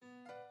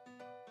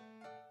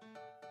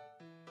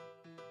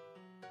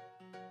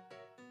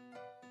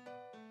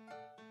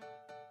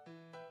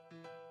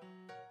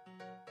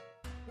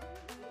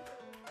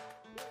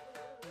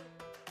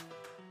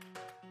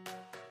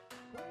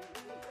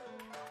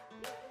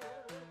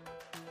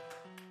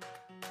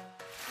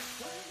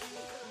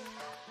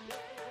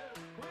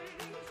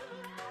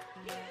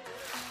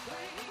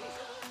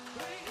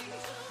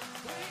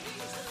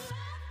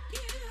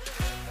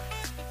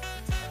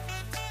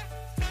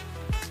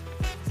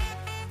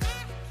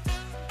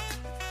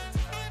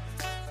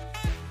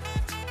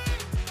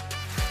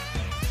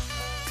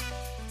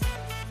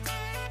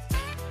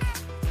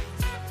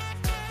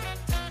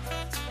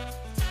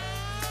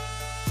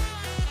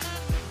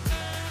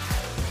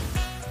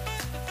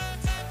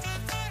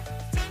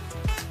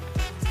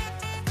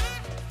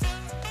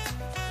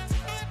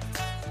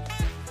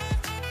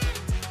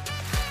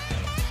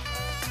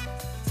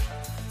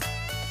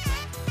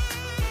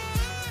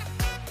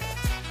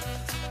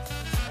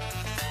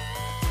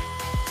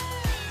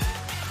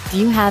Do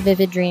you have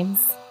vivid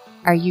dreams?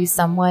 Are you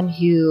someone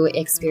who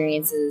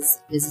experiences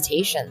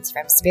visitations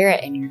from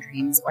spirit in your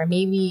dreams? Or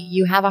maybe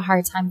you have a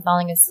hard time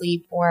falling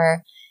asleep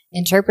or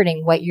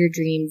interpreting what your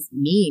dreams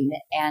mean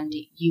and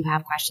you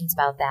have questions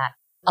about that.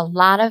 A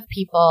lot of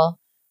people,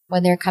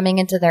 when they're coming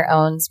into their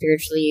own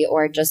spiritually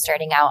or just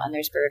starting out on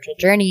their spiritual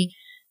journey,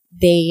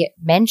 they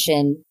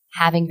mention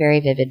having very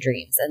vivid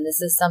dreams. And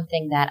this is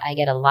something that I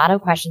get a lot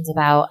of questions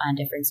about on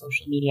different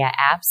social media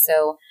apps.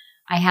 So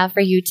I have for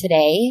you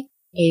today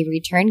a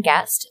return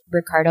guest,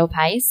 Ricardo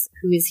Pais,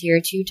 who is here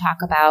to talk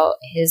about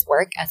his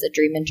work as a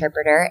dream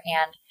interpreter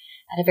and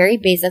at a very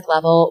basic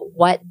level,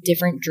 what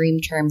different dream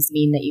terms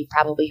mean that you've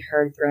probably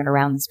heard thrown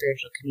around the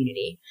spiritual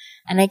community.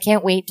 And I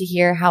can't wait to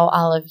hear how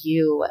all of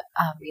you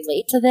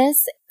relate to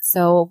this.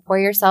 So pour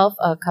yourself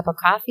a cup of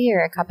coffee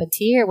or a cup of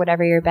tea or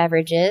whatever your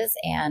beverage is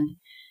and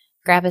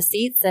grab a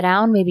seat, sit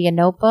down, maybe a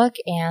notebook,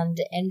 and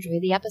enjoy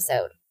the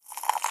episode.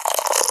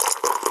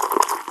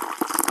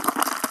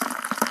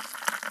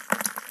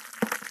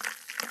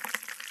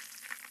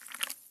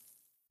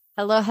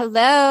 Hello,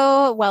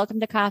 hello.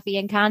 Welcome to Coffee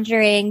and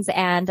Conjurings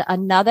and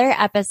another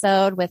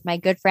episode with my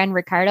good friend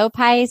Ricardo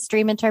Pais,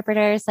 dream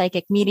interpreter,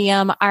 psychic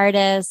medium,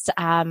 artist,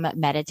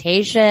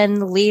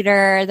 meditation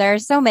leader. There are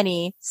so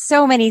many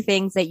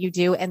things that you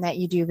do and that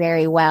you do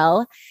very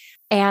well.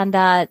 And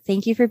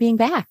thank you for being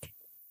back.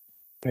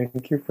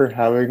 Thank you for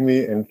having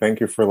me, and thank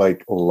you for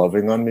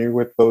loving on me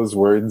with those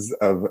words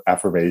of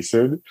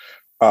affirmation.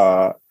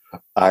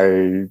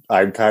 I'm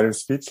kind of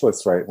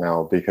speechless right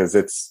now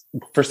because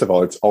first of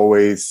all, it's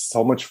always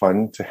so much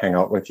fun to hang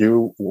out with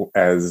you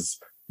as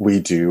we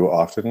do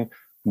often,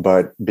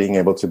 but being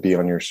able to be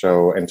on your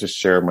show and to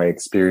share my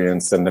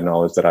experience and the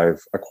knowledge that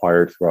I've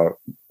acquired throughout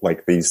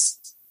these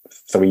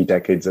 3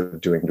 decades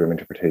of doing dream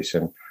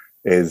interpretation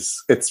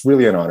it's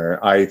really an honor.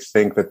 I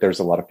think that there's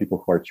a lot of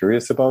people who are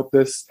curious about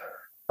this.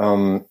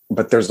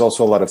 But there's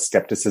also a lot of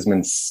skepticism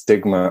and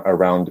stigma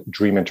around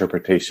dream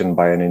interpretation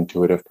by an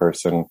intuitive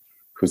person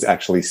who's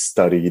actually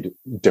studied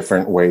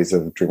different ways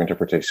of dream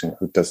interpretation,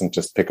 who doesn't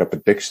just pick up a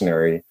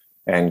dictionary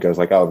and goes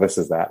oh, this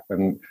is that.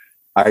 And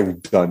I've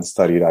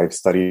studied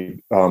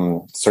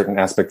certain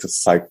aspects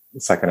of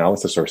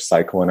psychoanalysis or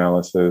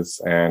psychoanalysis,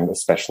 and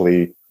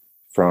especially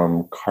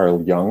from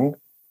Carl Jung,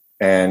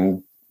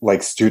 and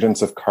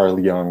students of Carl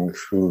Jung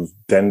who've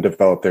then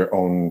developed their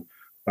own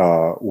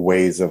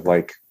ways of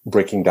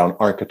breaking down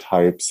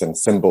archetypes and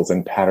symbols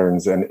and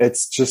patterns. And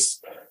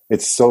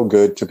it's so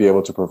good to be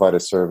able to provide a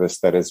service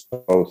that is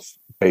both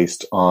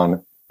based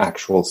on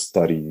actual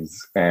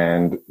studies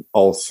and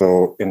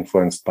also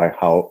influenced by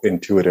how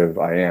intuitive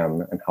I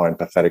am and how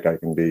empathetic I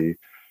can be.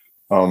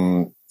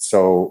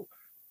 So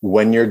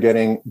when you're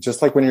getting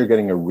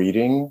a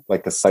reading,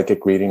 like a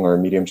psychic reading or a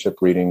mediumship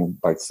reading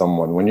by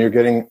someone, when you're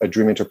getting a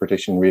dream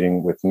interpretation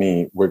reading with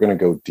me, we're going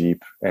to go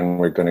deep and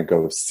we're going to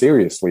go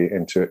seriously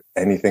into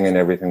anything and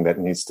everything that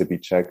needs to be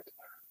checked.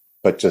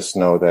 But just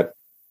know that,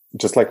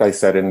 just like I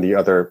said in the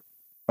other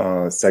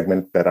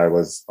segment that I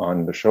was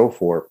on the show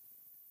for,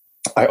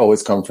 I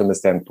always come from the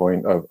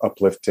standpoint of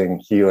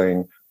uplifting,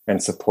 healing,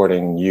 and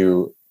supporting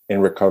you in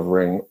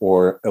recovering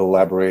or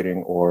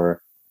elaborating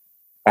or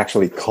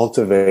actually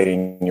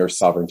cultivating your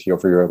sovereignty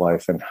over your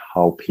life and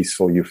how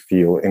peaceful you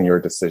feel in your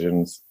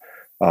decisions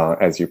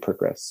as you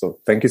progress. So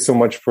thank you so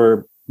much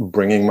for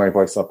bringing my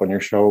voice up on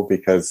your show,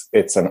 because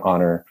it's an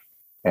honor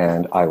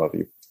and I love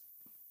you.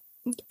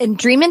 And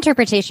dream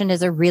interpretation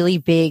is a really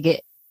big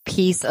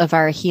piece of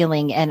our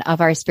healing and of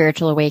our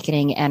spiritual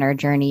awakening and our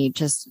journey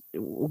just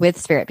with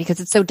spirit, because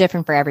it's so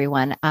different for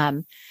everyone.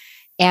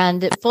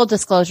 And full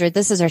disclosure,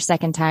 this is our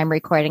second time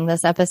recording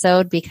this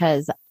episode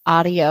because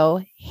audio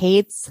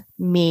hates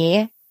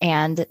me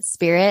and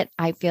spirit.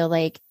 I feel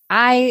like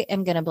I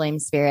am going to blame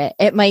spirit.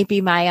 It might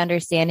be my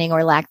understanding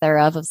or lack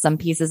thereof of some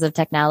pieces of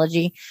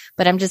technology,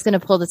 but I'm just going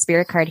to pull the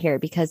spirit card here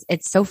because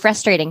it's so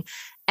frustrating.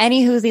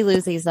 Any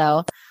whoozy-loosies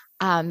though.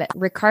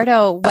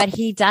 Ricardo, what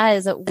he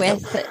does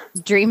with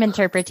dream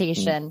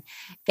interpretation,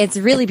 it's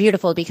really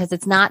beautiful because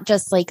it's not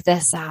just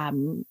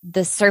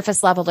this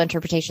surface level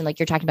interpretation like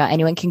you're talking about.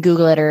 Anyone can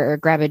Google it or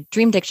grab a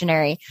dream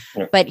dictionary,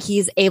 but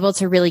he's able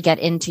to really get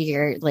into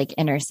your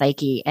inner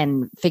psyche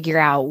and figure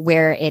out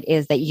where it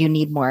is that you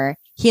need more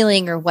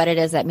healing or what it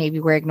is that maybe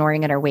we're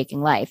ignoring in our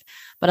waking life.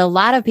 But a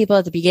lot of people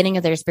at the beginning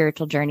of their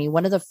spiritual journey,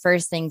 one of the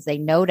first things they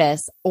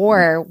notice,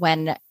 or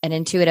when an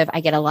intuitive,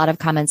 I get a lot of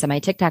comments on my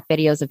TikTok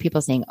videos of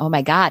people saying, oh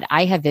my God,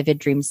 I have vivid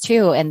dreams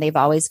too. And they've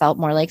always felt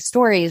more like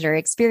stories or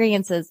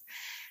experiences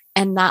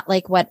and not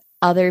like what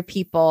other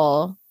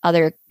people,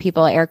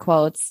 air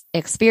quotes,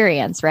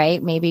 experience,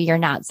 right? Maybe you're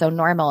not so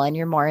normal and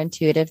you're more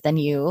intuitive than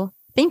you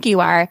think you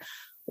are.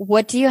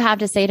 What do you have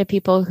to say to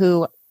people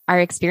who are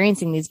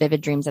experiencing these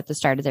vivid dreams at the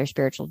start of their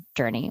spiritual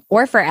journey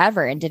or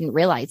forever and didn't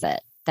realize it?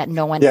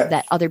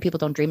 That other people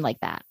don't dream like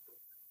that?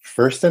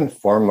 First and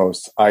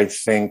foremost, I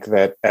think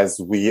that as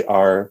we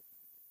are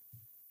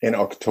in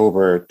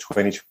October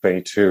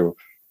 2022,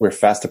 we're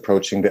fast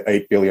approaching the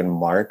 8 billion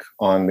mark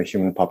on the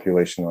human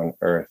population on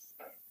Earth.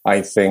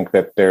 I think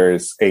that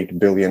there's 8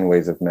 billion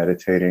ways of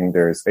meditating.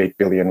 There's 8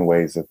 billion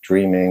ways of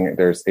dreaming.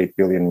 There's 8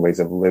 billion ways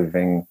of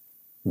living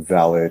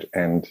valid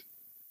and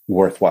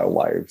worthwhile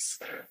lives,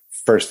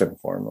 first and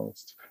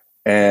foremost.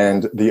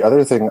 And the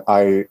other thing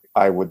I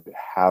would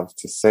have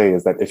to say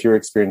is that if you're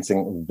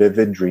experiencing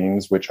vivid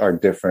dreams, which are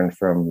different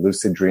from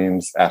lucid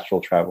dreams,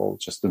 astral travel,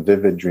 just the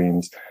vivid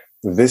dreams,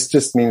 this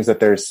just means that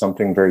there's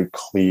something very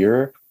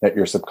clear that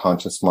your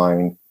subconscious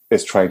mind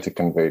is trying to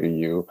convey to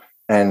you.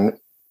 And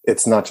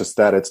it's not just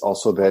that, it's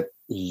also that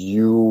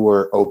you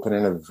were open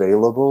and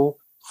available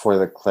for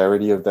the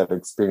clarity of that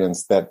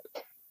experience. That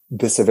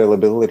this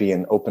availability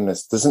and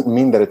openness doesn't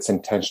mean that it's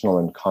intentional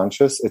and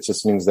conscious. It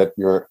just means that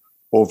your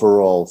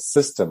overall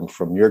system,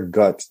 from your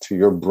gut to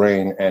your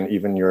brain and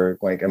even your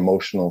like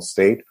emotional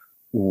state,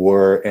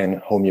 were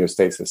in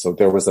homeostasis. So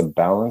there was a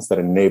balance that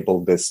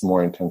enabled this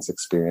more intense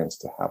experience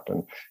to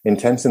happen.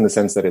 Intense in the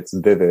sense that it's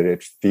vivid.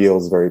 It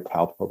feels very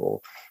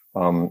palpable.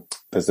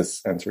 Does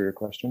this answer your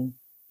question?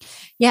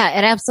 Yeah,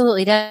 it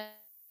absolutely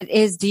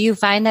does. Do you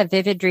find that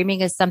vivid dreaming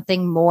is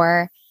something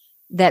more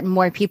that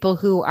more people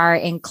who are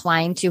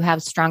inclined to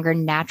have stronger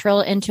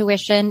natural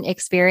intuition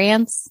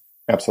experience?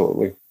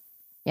 Absolutely.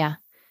 Yeah.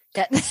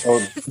 That's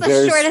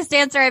the shortest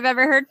answer I've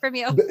ever heard from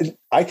you.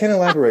 I can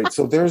elaborate.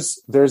 So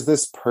there's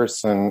this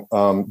person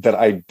that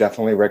I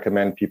definitely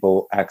recommend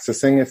people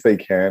accessing if they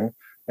can,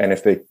 and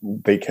if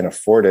they can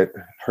afford it.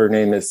 Her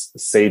name is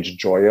Sage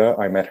Joya.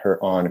 I met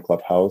her on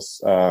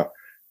Clubhouse,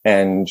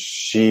 and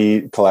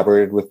she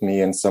collaborated with me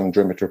in some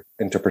dream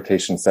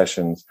interpretation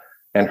sessions.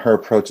 And her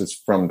approach is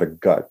from the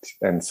gut.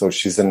 And so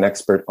she's an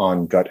expert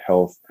on gut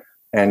health.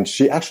 And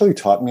she actually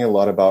taught me a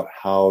lot about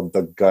how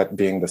the gut,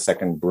 being the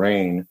second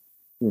brain,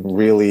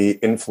 really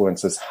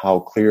influences how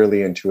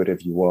clearly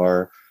intuitive you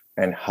are,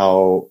 and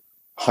how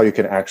you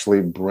can actually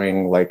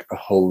bring like a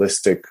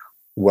holistic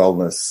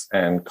wellness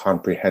and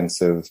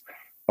comprehensive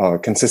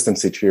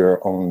consistency to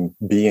your own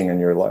being in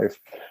your life.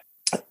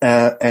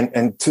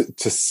 And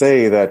to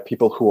say that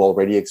people who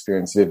already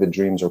experience vivid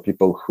dreams, or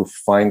people who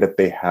find that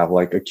they have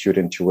like acute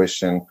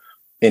intuition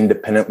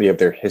independently of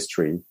their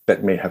history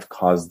that may have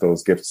caused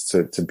those gifts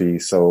to be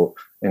so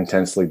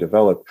intensely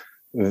developed,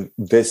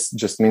 this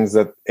just means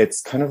that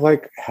it's kind of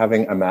like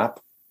having a map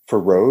for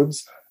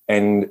roads,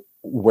 and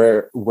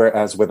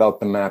whereas without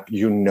the map,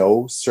 you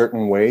know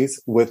certain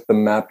ways, with the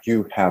map,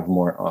 you have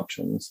more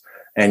options,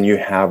 and you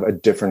have a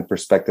different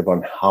perspective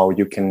on how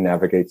you can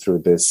navigate through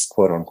this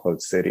quote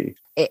unquote city.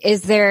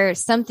 Is there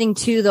something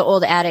to the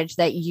old adage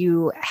that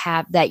you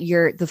have, that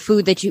the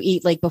food that you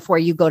eat like before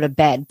you go to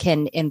bed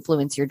can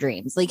influence your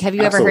dreams? Like, have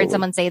you Absolutely. ever heard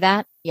someone say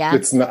that? Yeah.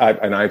 It's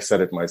not, and I've said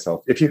it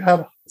myself. If you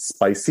have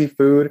spicy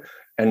food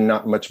and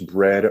not much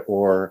bread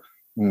or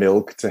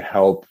milk to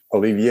help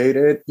alleviate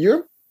it,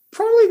 you're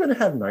probably going to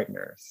have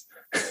nightmares.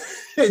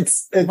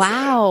 It's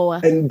wow.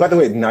 And by the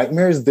way,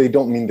 nightmares, they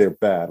don't mean they're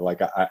bad.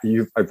 Like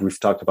we've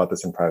talked about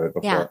this in private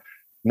before. Yeah.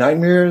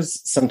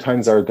 Nightmares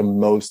sometimes are the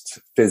most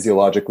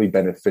physiologically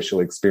beneficial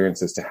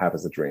experiences to have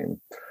as a dream.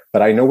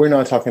 But I know we're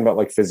not talking about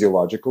like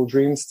physiological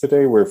dreams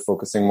today. We're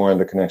focusing more on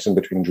the connection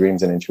between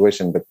dreams and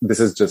intuition. But this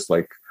is just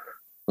like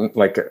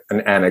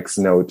an annex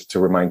note to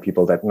remind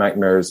people that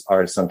nightmares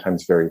are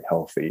sometimes very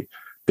healthy,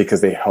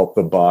 because they help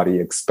the body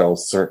expel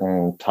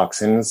certain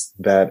toxins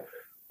that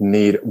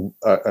need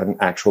an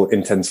actual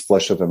intense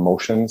flush of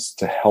emotions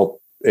to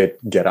help it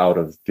get out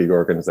of the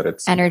organs that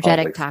it's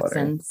energetic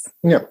toxins.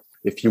 Yeah.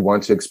 If you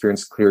want to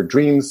experience clear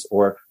dreams,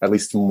 or at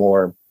least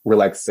more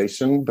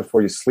relaxation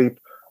before you sleep,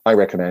 I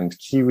recommend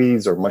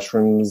kiwis or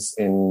mushrooms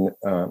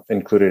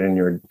included in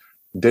your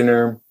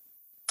dinner.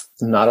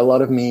 Not a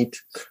lot of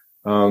meat,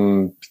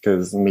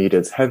 because meat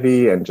is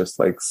heavy, and just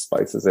like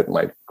spices, it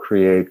might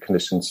create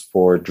conditions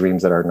for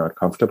dreams that are not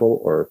comfortable,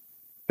 or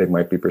they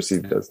might be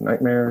perceived as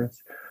nightmares.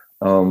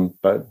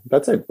 But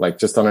that's it. Like,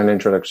 just on an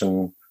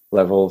introduction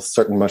level,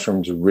 certain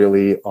mushrooms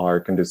really are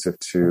conducive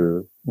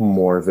to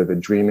more vivid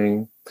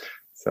dreaming.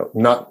 So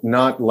not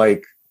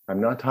like,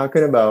 I'm not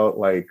talking about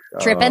like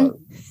tripping.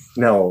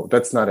 No,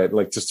 that's not it.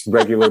 Like, just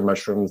regular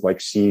mushrooms like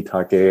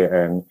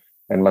shiitake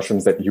and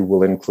mushrooms that you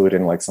will include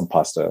in like some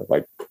pasta.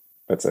 Like,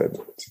 that's it.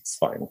 It's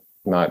fine.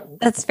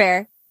 That's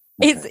fair.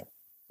 Okay.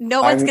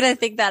 No one's going to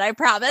think that, I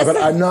promise. But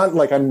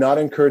I'm not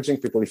encouraging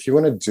people. If you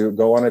want to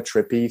go on a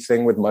trippy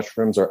thing with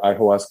mushrooms or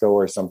ayahuasca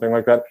or something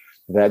like that,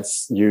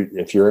 that's you.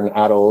 If you're an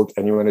adult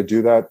and you want to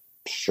do that,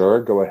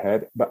 sure, go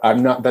ahead. But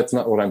that's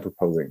not what I'm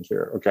proposing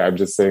here. Okay. I'm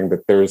just saying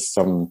that there's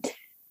some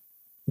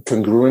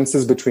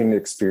congruences between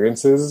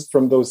experiences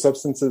from those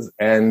substances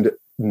and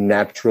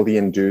naturally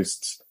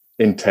induced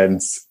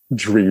intense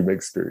dream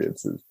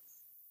experiences.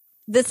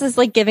 This is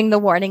like giving the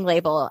warning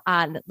label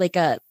on like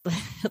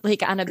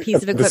on a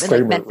piece of equipment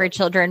like meant for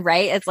children,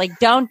 right? It's like,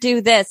 don't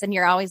do this. And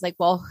you're always like,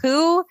 well,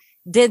 who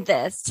did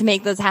this to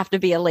make this have to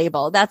be a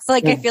label. That's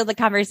like, I feel the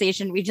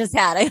conversation we just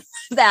had.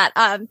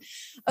 Okay.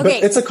 But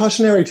it's a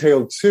cautionary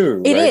tale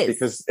too, it right? is.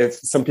 Because if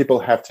some people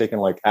have taken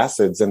like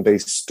acids and they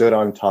stood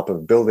on top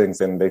of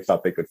buildings and they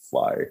thought they could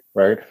fly,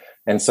 right?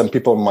 And some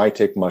people might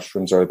take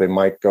mushrooms or they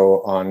might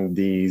go on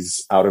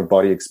these out of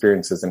body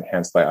experiences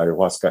enhanced by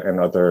ayahuasca and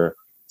other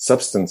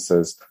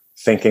substances,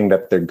 thinking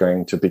that they're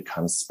going to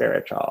become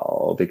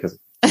spiritual because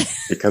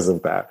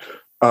of that.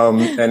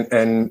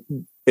 And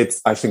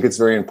I think it's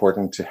very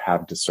important to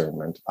have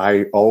discernment.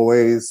 I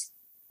always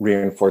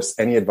reinforce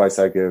any advice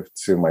I give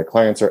to my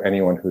clients or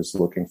anyone who's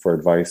looking for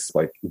advice,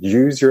 like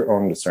use your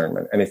own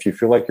discernment. And if you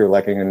feel like you're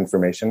lacking in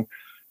information,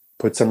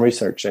 put some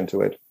research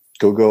into it.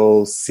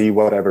 Google, see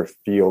whatever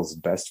feels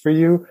best for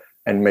you,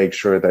 and make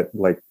sure that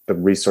like the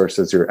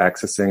resources you're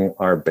accessing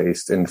are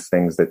based in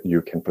things that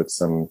you can put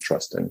some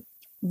trust in.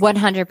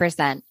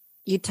 100%.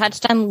 You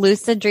touched on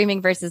lucid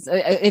dreaming versus,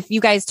 if you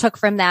guys took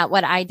from that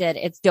what I did,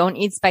 it's don't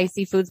eat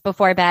spicy foods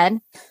before bed.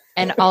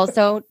 And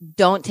also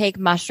don't take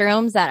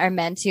mushrooms that are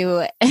meant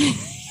to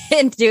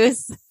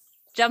induce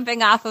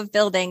jumping off of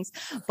buildings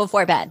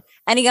before bed.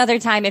 Any other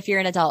time, if you're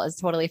an adult, is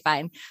totally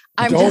fine.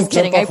 I'm just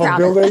kidding. I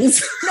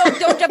promise. No,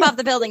 don't jump off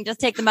the building.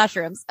 Just take the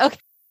mushrooms. Okay.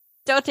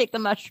 Don't take the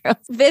mushrooms.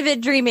 Vivid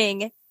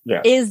dreaming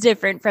is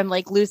different from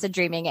like lucid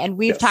dreaming. And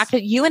we've talked,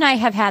 you and I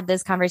have had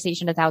this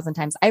conversation 1,000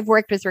 times. I've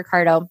worked with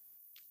Ricardo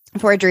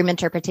for a dream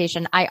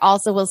interpretation. I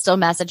also will still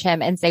message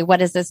him and say,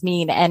 what does this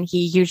mean? And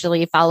he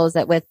usually follows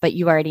it with, but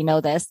you already know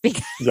this,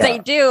 because I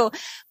do.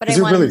 But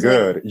you're really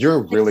good. You're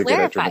really good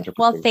at dream interpretation.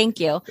 Well, thank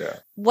you. Yeah.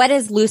 What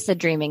is lucid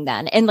dreaming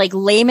then? In like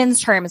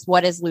layman's terms,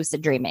 what is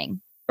lucid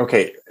dreaming?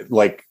 Okay.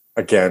 Like,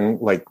 again,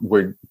 like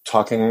we're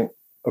talking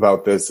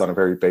about this on a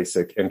very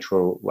basic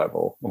intro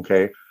level.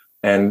 Okay.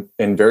 And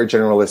in very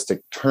generalistic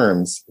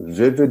terms,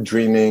 vivid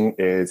dreaming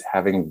is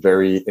having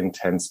very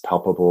intense,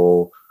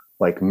 palpable,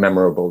 like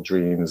memorable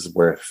dreams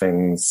where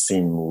things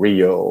seem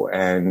real,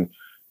 and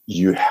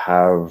you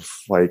have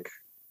like,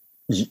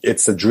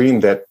 it's a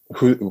dream that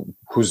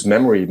whose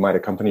memory might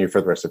accompany you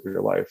for the rest of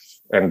your life.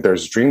 And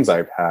there's dreams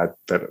I've had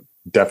that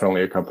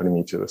definitely accompany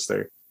me to this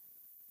day.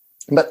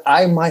 But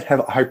I might have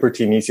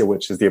hyperkinesia,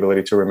 which is the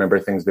ability to remember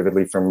things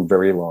vividly from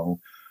very long,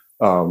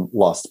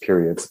 lost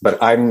periods.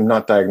 But I'm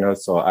not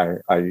diagnosed, so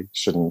I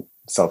shouldn't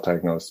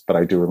self-diagnose, but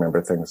I do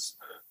remember things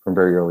from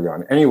very early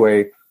on.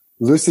 Anyway,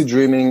 lucid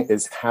dreaming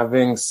is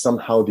having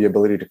somehow the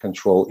ability to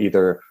control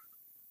either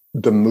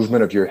the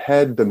movement of your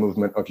head, the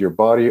movement of your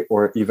body,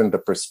 or even the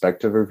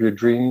perspective of your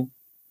dream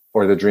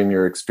or the dream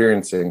you're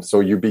experiencing. So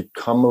you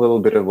become a little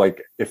bit of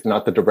like, if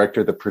not the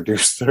director, the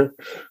producer,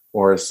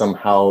 or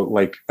somehow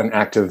like an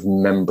active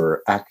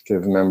member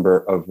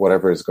of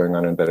whatever is going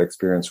on in that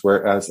experience.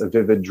 Whereas a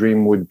vivid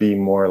dream would be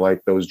more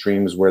like those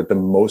dreams where the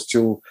most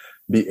you'll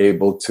be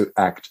able to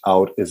act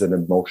out is an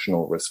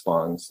emotional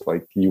response.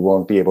 Like you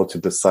won't be able to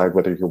decide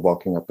whether you're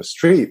walking up a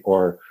street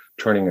or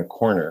turning a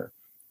corner.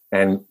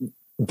 And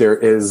there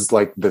is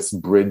like this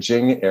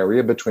bridging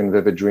area between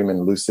vivid dream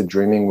and lucid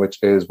dreaming, which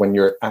is when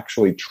you're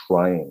actually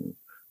trying.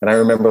 And I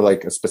remember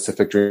like a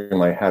specific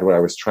dream I had where I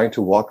was trying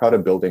to walk out a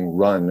building,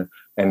 run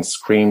and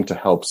scream to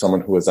help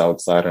someone who was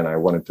outside, and I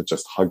wanted to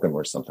just hug them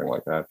or something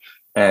like that.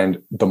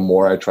 And the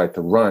more I tried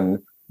to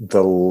run,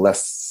 the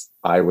less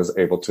I was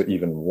able to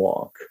even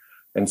walk.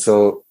 And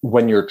so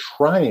when you're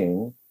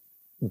trying,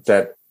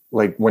 it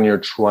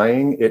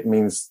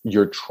means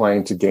you're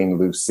trying to gain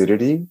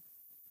lucidity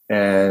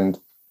and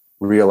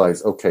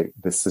realize, okay,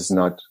 this is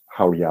not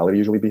how reality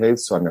usually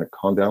behaves, so I'm going to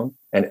calm down.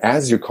 And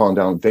as you calm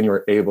down, then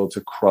you're able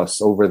to cross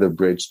over the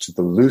bridge to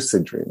the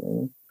lucid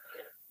dreaming.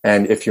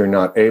 And if you're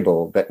not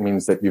able, that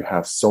means that you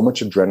have so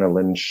much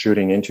adrenaline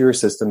shooting into your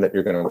system that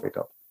you're going to wake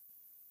up.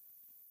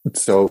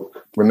 So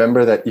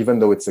remember that even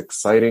though it's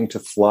exciting to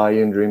fly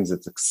in dreams,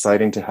 it's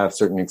exciting to have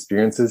certain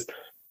experiences,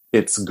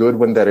 it's good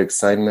when that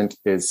excitement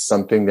is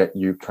something that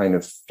you kind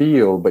of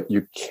feel, but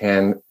you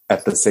can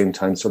at the same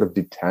time sort of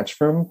detach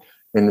from,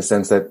 in the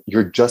sense that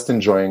you're just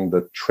enjoying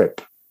the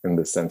trip. In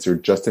the sense, you're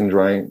just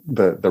enjoying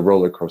the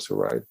roller coaster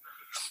ride.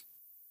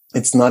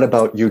 It's not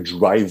about you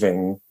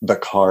driving the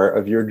car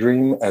of your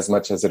dream as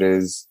much as it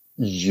is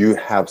you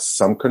have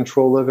some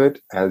control of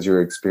it as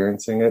you're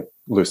experiencing it.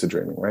 Lucid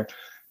dreaming, right?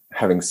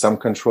 Having some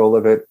control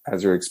of it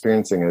as you're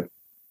experiencing it,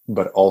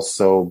 but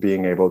also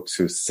being able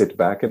to sit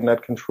back in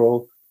that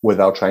control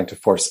without trying to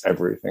force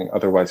everything.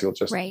 Otherwise, you'll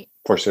just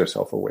force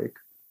yourself awake.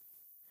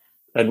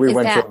 And we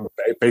went from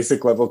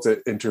basic level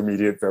to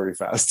intermediate very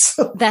fast.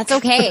 That's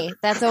okay.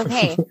 That's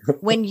okay.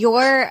 When you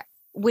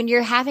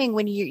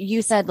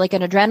said like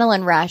an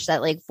adrenaline rush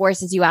that like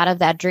forces you out of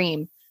that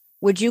dream,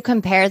 would you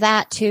compare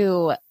that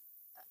to,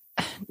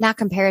 not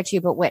compare it to,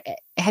 but what,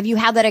 have you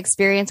had that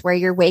experience where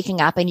you're waking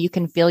up and you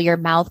can feel your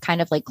mouth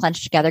kind of like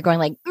clenched together going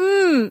like,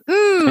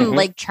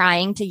 like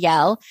trying to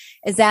yell?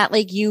 Is that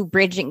like you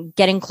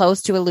getting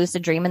close to a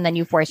lucid dream and then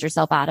you force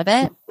yourself out of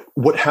it?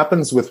 What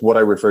happens with what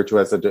I refer to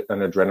as an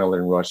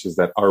adrenaline rush is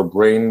that our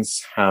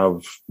brains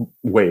have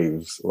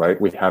waves, right?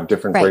 We have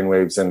different brain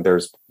waves, and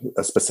there's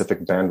a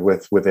specific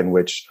bandwidth within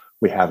which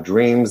we have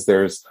dreams.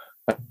 There's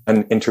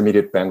an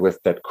intermediate bandwidth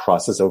that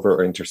crosses over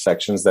or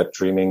intersections that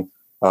dreaming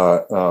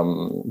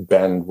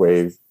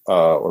bandwave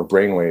or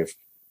brainwave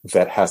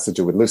that has to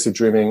do with lucid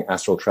dreaming,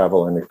 astral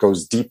travel, and it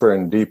goes deeper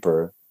and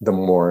deeper the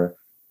more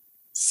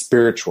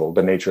spiritual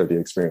the nature of the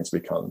experience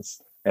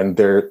becomes. And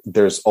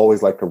there's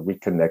always like a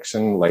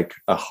reconnection, like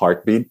a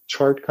heartbeat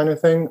chart kind of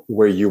thing,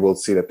 where you will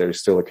see that there's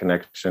still a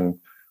connection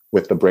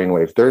with the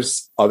brainwave.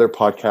 There's other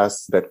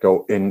podcasts that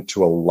go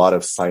into a lot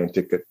of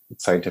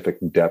scientific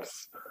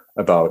depth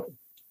about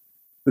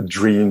the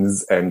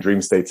dreams and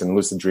dream states and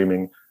lucid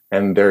dreaming.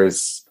 And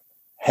there's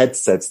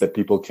headsets that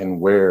people can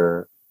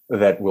wear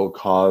that will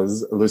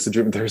cause lucid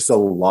dreaming. There's a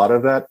lot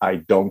of that. I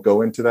don't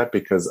go into that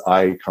because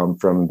I come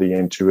from the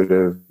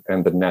intuitive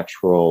and the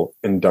natural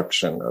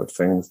induction of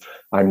things.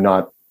 I'm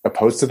not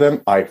opposed to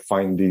them. I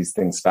find these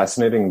things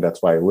fascinating.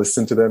 That's why I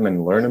listen to them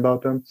and learn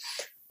about them.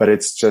 But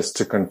it's just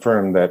to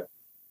confirm that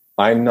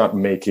I'm not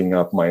making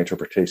up my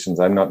interpretations.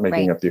 I'm not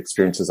making up the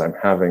experiences I'm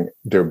having.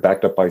 They're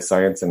backed up by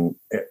science, and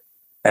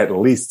at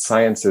least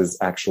science is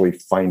actually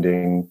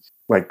finding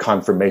like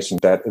confirmation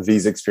that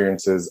these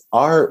experiences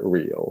are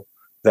real,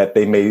 that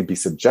they may be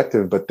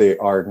subjective, but they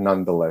are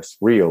nonetheless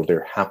real.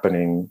 They're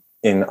happening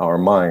in our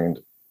mind,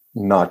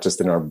 not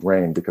just in our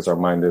brain, because our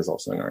mind is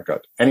also in our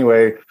gut.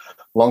 Anyway,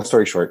 long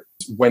story short,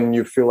 when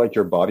you feel like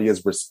your body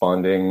is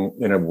responding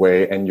in a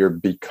way and you're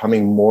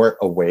becoming more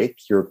awake,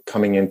 you're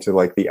coming into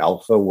like the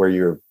alpha where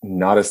you're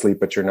not asleep,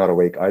 but you're not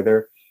awake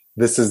either.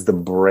 This is the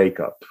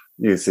breakup.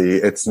 You see,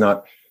 it's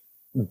not,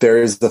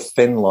 there is the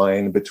thin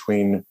line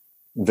between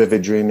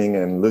vivid dreaming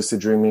and lucid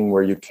dreaming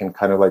where you can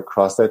kind of like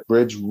cross that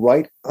bridge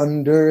right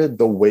under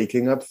the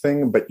waking up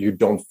thing, but you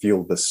don't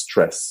feel the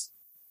stress,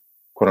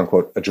 quote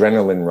unquote,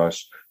 adrenaline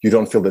rush. You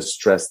don't feel the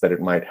stress that it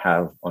might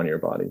have on your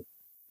body,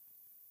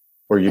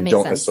 or you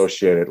don't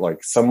associate it.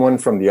 Like someone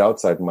from the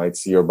outside might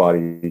see your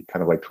body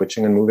kind of like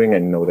twitching and moving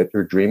and know that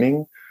you're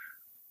dreaming,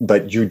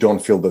 but you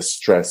don't feel the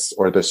stress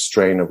or the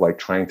strain of like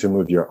trying to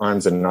move your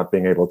arms and not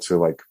being able to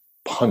like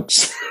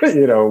punch,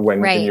 you know,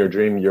 when in your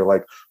dream you're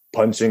like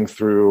punching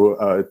through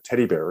a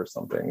teddy bear or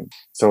something.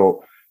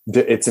 So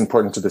it's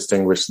important to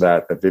distinguish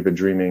that vivid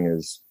dreaming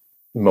is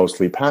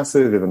mostly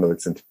passive, even though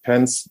it's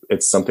intense.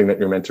 It's something that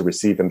you're meant to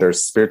receive. And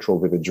there's spiritual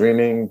vivid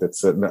dreaming.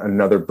 That's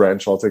another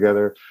branch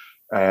altogether.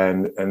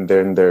 And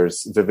then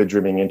there's vivid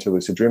dreaming into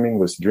lucid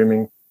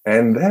dreaming,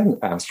 and then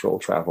astral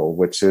travel,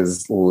 which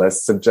is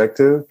less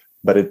subjective,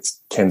 but it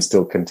can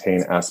still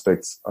contain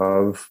aspects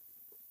of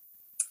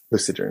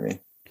lucid dreaming.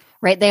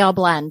 Right. They all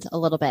blend a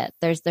little bit.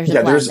 There's a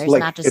blend. There's like,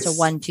 not just a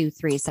 1, 2,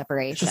 3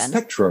 separation. It's a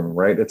spectrum,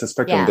 right? It's a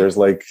spectrum. Yeah. There's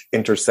like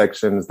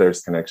intersections.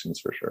 There's connections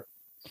for sure.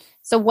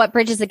 So what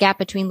bridges the gap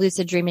between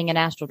lucid dreaming and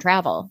astral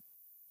travel?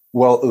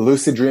 Well,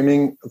 lucid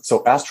dreaming.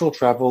 So astral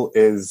travel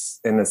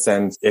is, in a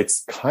sense,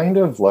 it's kind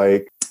of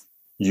like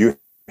you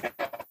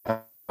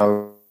have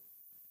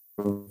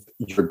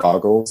your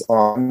goggles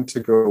on to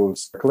go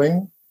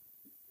snorkeling.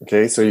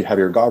 Okay, so you have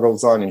your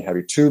goggles on and you have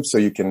your tube so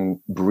you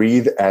can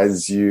breathe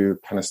as you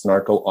kind of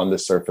snorkel on the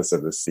surface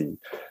of the sea.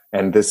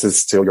 And this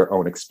is still your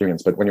own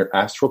experience. But when you're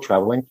astral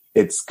traveling,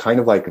 it's kind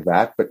of like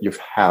that, but you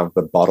have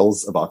the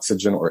bottles of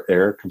oxygen or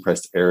air,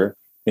 compressed air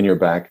in your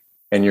back,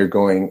 and you're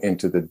going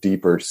into the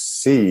deeper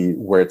sea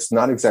where it's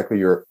not exactly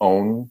your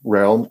own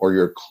realm or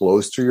you're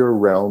close to your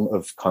realm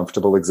of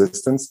comfortable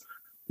existence.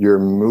 You're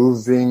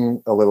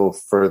moving a little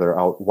further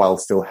out while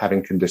still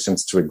having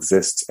conditions to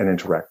exist and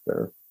interact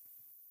there.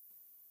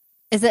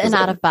 Is it an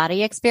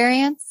out-of-body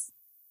experience?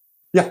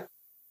 Yeah.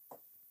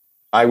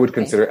 I would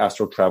consider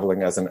astral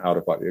traveling as an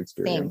out-of-body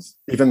experience,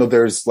 even though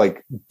there's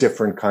like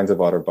different kinds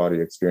of out-of-body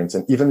experience.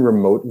 And even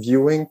remote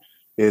viewing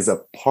is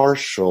a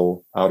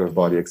partial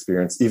out-of-body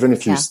experience, even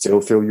if you still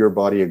feel your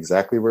body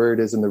exactly where it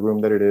is in the room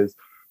that it is.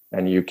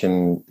 And you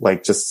can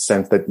like just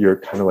sense that you're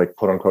kind of like,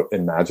 quote unquote,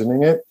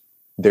 imagining it.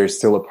 There's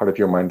still a part of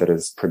your mind that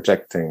is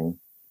projecting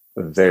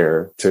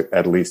there to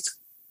at least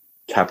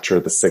capture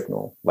the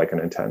signal like an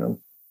antenna.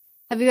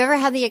 Have you ever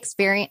had the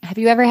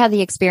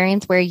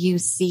experience where you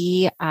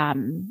see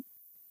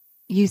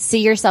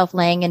yourself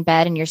laying in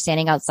bed and you're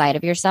standing outside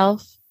of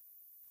yourself?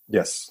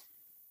 Yes.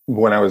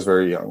 When I was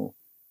very young.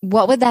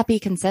 What would that be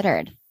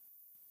considered?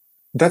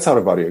 That's out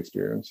of body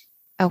experience.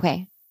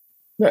 Okay.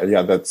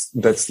 Yeah.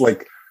 That's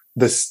like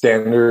the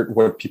standard,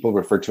 what people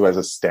refer to as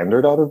a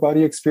standard out of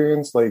body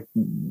experience, like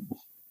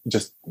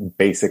just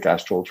basic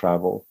astral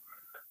travel.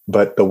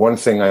 But the one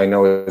thing I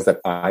know is that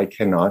I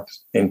cannot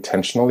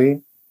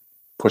intentionally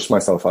push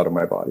myself out of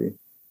my body.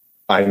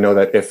 I know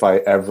that if I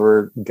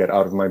ever get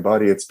out of my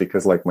body, it's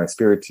because like my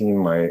spirit team,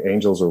 my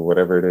angels or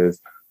whatever it is,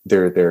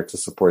 they're there to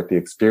support the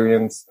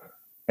experience.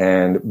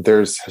 And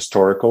there's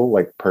historical,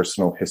 like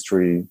personal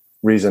history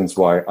reasons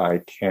why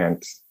I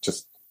can't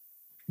just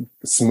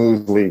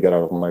smoothly get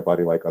out of my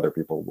body like other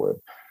people would.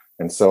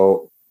 And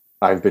so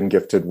I've been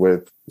gifted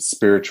with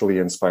spiritually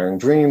inspiring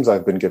dreams.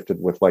 I've been gifted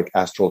with like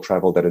astral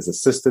travel that is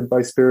assisted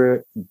by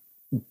spirit.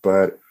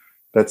 But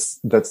that's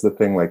the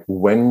thing. Like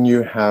when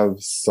you have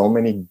so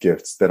many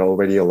gifts that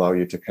already allow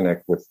you to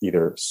connect with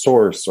either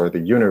source or the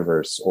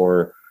universe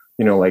or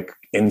like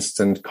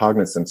instant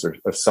cognizance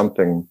of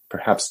something,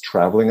 perhaps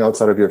traveling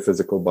outside of your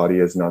physical body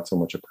is not so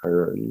much a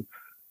priority.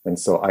 And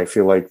so I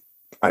feel like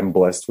I'm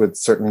blessed with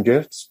certain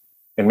gifts,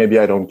 and maybe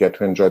I don't get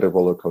to enjoy the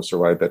roller coaster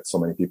ride that so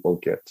many people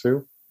get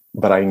to,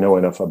 but I know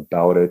enough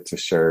about it to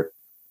share it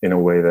in a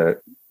way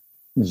that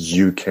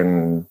you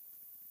can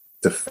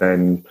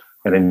defend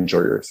and enjoy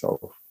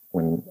yourself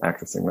when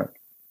accessing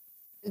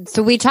that.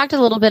 So we talked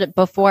a little bit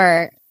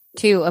before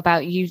too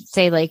about, you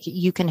say like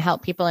you can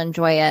help people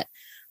enjoy it.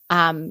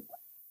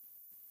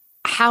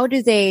 How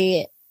do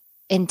they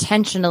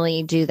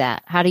intentionally do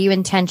that? How do you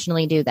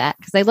intentionally do that?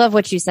 Because I love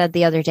what you said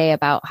the other day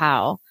about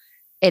how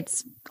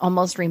it's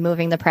almost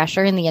removing the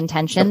pressure and the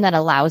intention that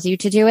allows you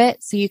to do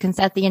it. So you can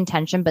set the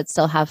intention, but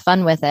still have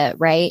fun with it.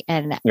 Right.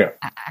 And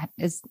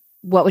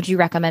what would you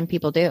recommend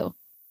people do?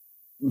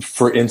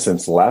 For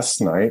instance, last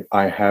night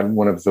I had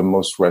one of the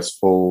most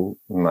restful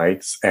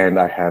nights, and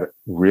I had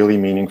really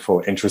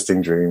meaningful,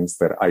 interesting dreams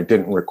that I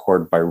didn't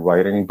record by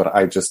writing, but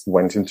I just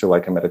went into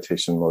like a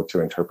meditation mode to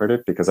interpret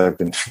it, because I've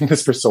been doing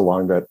this for so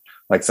long that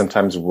like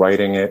sometimes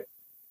writing it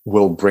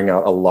will bring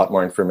out a lot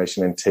more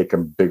information and take a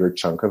bigger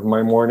chunk of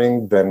my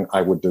morning than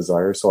I would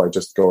desire. So I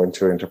just go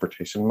into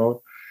interpretation mode.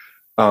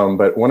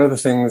 But one of the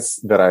things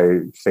that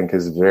I think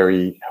is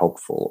very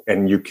helpful,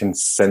 and you can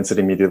sense it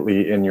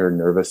immediately in your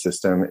nervous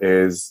system,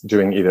 is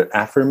doing either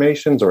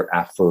affirmations or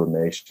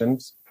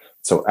affirmations.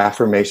 So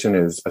affirmation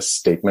is a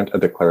statement, a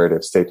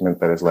declarative statement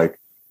that is like,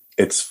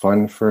 it's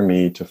fun for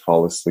me to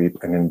fall asleep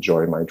and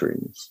enjoy my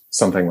dreams,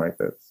 something like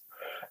this.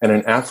 And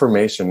an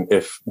affirmation,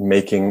 if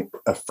making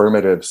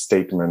affirmative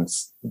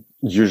statements,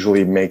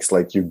 usually makes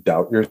like you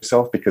doubt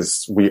yourself,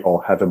 because we all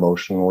have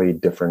emotionally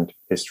different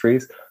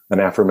histories. An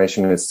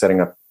affirmation is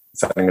setting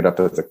it up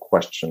as a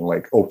question,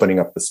 like opening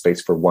up the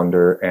space for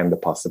wonder and the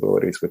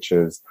possibilities, which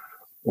is,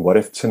 what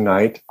if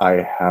tonight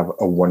I have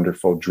a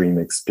wonderful dream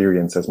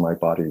experience as my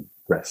body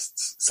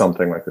rests?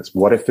 Something like this.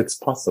 What if it's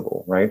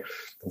possible, right?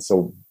 And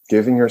so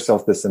giving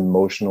yourself this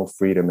emotional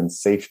freedom and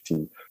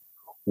safety.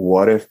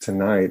 What if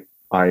tonight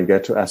I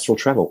get to astral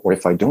travel? Or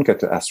if I don't get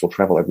to astral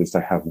travel, at least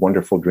I have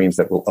wonderful dreams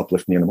that will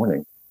uplift me in the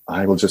morning.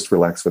 I will just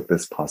relax with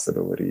this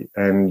possibility.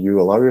 And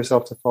you allow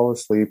yourself to fall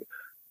asleep,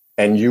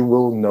 and you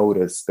will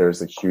notice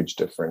there's a huge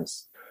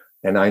difference.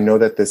 And I know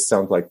that this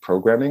sounds like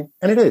programming,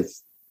 and it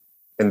is.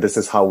 And this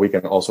is how we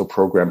can also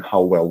program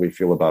how well we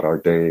feel about our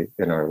day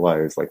in our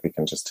lives. Like we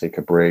can just take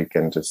a break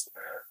and just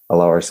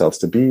allow ourselves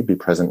to be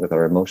present with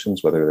our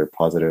emotions, whether they're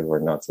positive or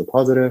not so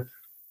positive,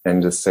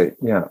 and just say,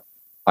 yeah,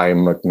 I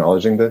am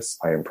acknowledging this,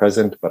 I am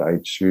present, but I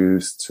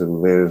choose to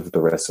live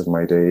the rest of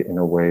my day in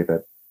a way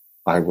that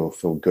I will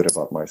feel good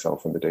about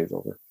myself when the day's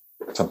over.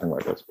 Something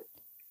like this.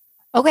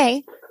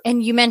 Okay.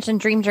 And you mentioned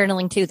dream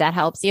journaling too. That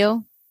helps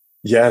you?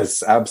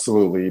 Yes,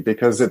 absolutely.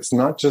 Because it's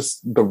not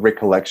just the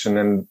recollection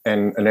and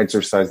an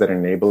exercise that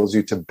enables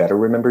you to better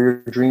remember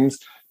your dreams.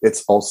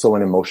 It's also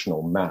an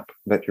emotional map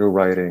that you're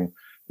writing.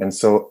 And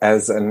so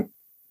as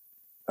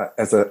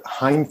a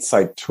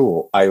hindsight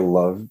tool, I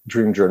love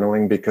dream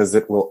journaling, because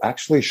it will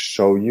actually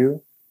show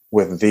you,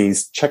 with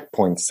these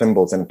checkpoint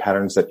symbols and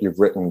patterns that you've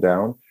written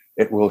down,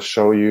 it will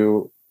show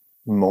you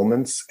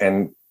moments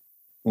and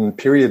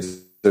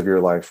periods of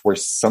your life where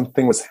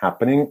something was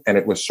happening and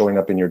it was showing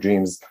up in your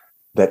dreams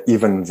that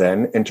even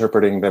then,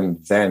 interpreting them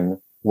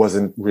then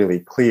wasn't really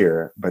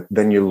clear. But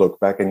then you look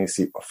back and you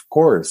see, of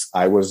course,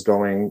 I was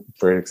going,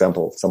 for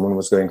example, someone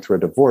was going through a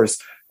divorce,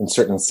 and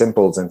certain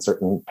symbols and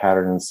certain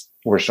patterns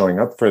were showing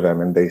up for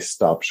them, and they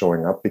stopped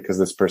showing up because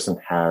this person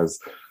has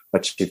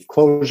achieved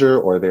closure,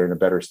 or they're in a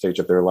better stage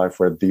of their life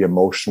where the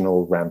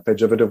emotional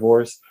rampage of a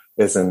divorce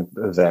isn't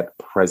that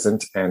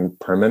present and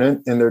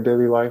permanent in their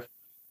daily life.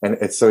 And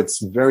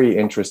it's very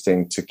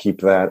interesting to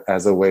keep that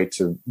as a way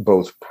to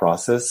both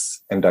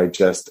process and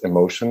digest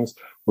emotions,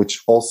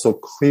 which also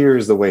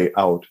clears the way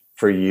out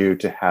for you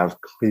to have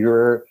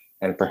clearer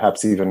and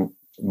perhaps even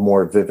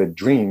more vivid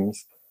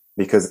dreams.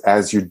 Because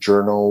as you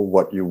journal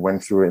what you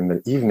went through in the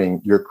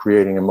evening, you're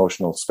creating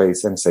emotional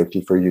space and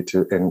safety for you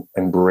to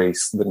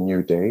embrace the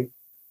new day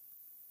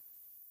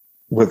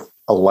with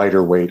a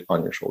lighter weight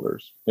on your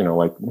shoulders,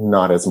 like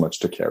not as much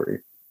to carry.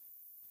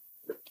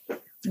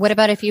 What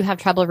about if you have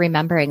trouble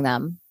remembering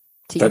them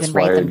to even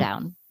write them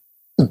down?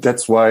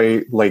 That's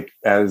why, like,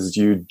 as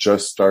you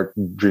just start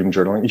dream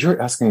journaling, you're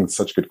asking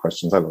such good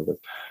questions. I love it.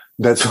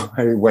 That's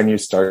why when you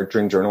start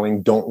dream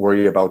journaling, don't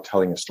worry about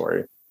telling a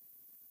story.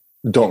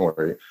 Don't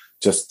worry.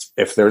 Just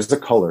if there's a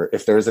color,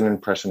 if there's an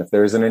impression, if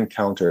there's an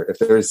encounter, if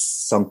there's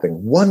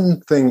something,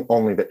 one thing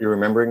only that you're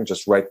remembering,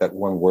 just write that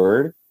one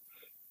word.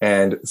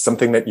 And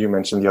something that you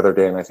mentioned the other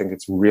day, and I think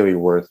it's really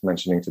worth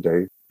mentioning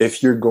today,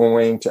 if you're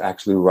going to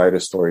actually write a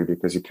story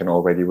because you can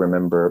already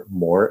remember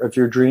more of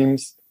your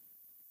dreams,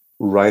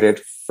 write it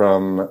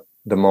from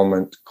the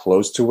moment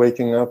close to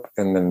waking up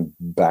and then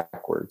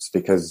backwards,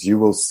 because you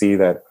will see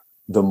that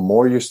the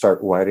more you start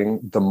writing,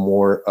 the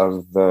more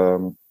of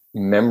the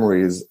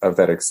memories of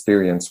that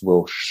experience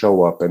will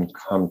show up and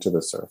come to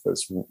the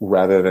surface,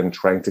 rather than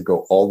trying to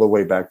go all the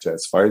way back to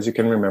as far as you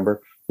can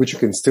remember, which you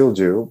can still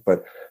do,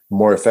 but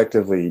more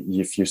effectively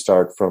if you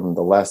start from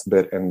the last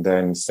bit and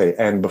then say,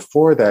 and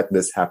before that,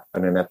 this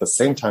happened. And at the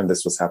same time,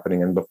 this was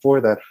happening. And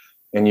before that,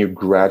 and you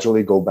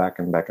gradually go back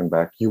and back and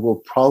back, you will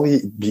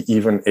probably be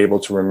even able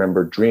to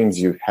remember dreams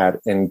you had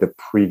in the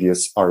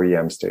previous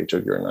REM stage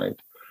of your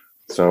night.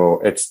 So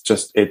it's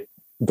just,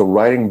 the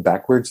writing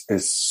backwards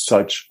is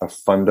such a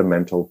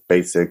fundamental,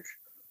 basic,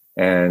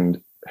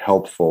 and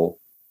helpful,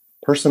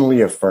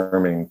 personally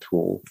affirming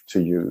tool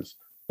to use.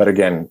 But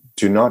again,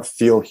 do not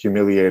feel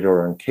humiliated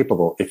or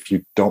incapable if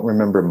you don't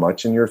remember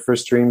much in your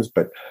first dreams,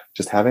 but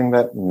just having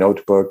that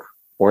notebook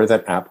or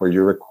that app where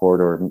you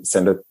record or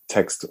send a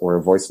text or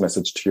a voice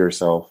message to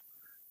yourself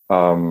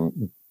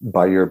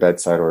by your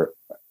bedside, or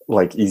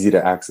like easy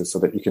to access, so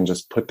that you can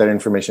just put that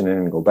information in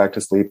and go back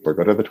to sleep or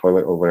go to the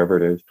toilet or whatever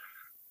it is,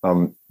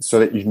 so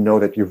that you know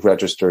that you've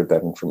registered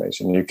that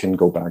information. You can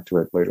go back to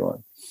it later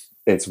on.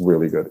 It's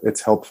really good.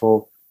 It's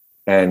helpful,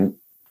 and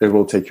it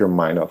will take your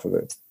mind off of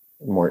it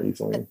more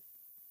easily.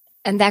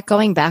 And that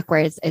going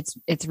backwards,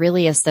 it's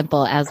really as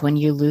simple as when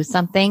you lose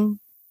something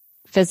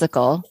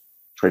physical,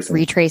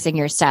 retracing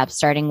your steps,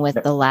 starting with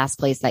the last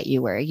place that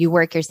you were. You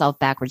work yourself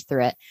backwards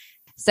through it.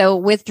 So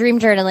with dream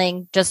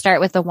journaling, just start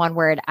with the one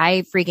word.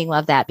 I freaking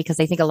love that, because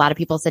I think a lot of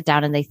people sit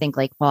down and they think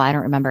like, well, I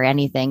don't remember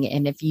anything.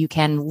 And if you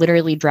can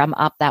literally drum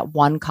up that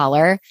one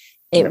color,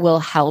 it will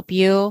help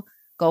you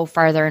go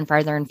farther and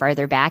farther and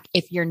farther back.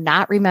 If you're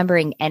not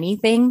remembering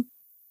anything,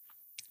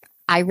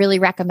 I really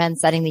recommend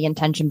setting the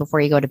intention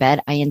before you go to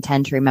bed. I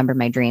intend to remember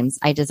my dreams.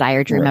 I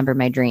desire to remember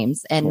my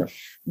dreams. And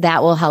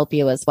that will help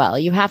you as well.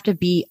 You have to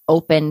be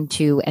open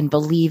to and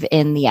believe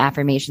in the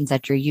affirmations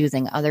that you're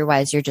using.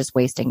 Otherwise, you're just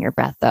wasting your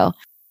breath, though.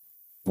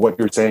 What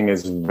you're saying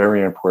is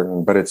very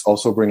important, but it's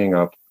also bringing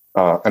up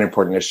an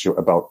important issue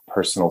about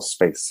personal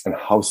space and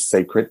how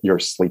sacred your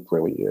sleep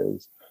really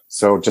is.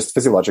 So just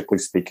physiologically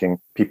speaking,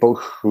 people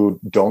who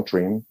don't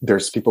dream,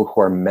 there's people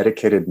who are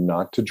medicated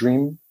not to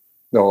dream,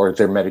 or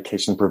their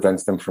medication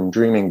prevents them from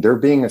dreaming. They're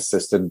being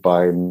assisted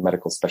by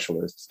medical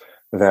specialists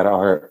that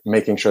are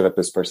making sure that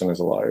this person is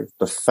alive.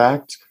 The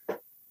fact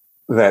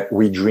that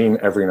we dream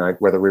every night,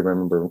 whether we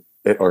remember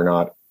it or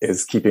not,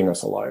 is keeping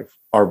us alive.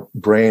 Our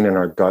brain and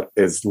our gut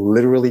is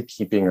literally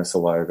keeping us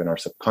alive, and our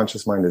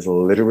subconscious mind is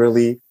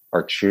literally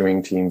our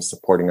cheering team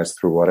supporting us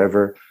through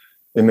whatever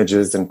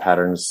images and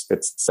patterns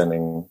it's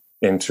sending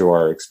into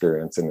our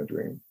experience in the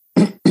dream.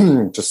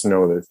 Just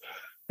know this.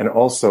 And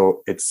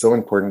also, it's so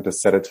important to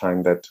set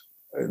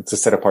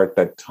apart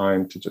that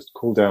time to just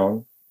cool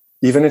down.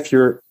 Even if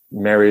you're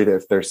married,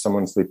 if there's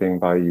someone sleeping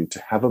by you,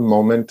 to have a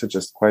moment to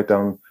just quiet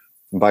down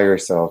by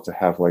yourself, to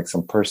have like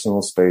some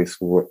personal space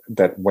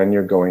that when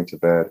you're going to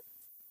bed,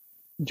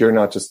 you're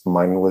not just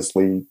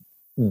mindlessly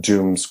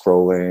doom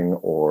scrolling,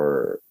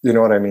 or, you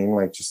know what I mean?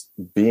 Like just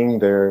being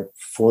there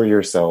for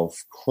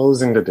yourself,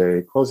 closing the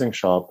day, closing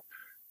shop,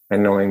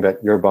 and knowing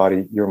that your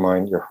body, your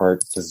mind, your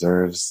heart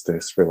deserves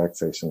this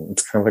relaxation.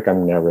 It's kind of like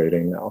I'm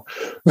narrating now,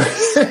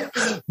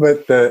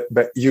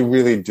 but you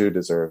really do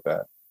deserve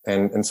that.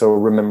 And so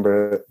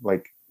remember,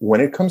 like when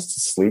it comes to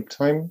sleep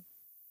time,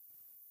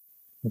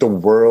 the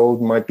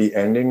world might be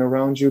ending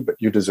around you, but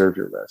you deserve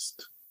your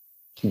rest.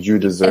 You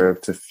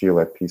deserve to feel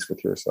at peace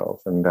with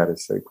yourself, and that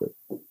is sacred.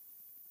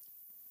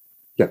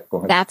 Yeah, go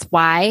ahead. That's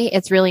why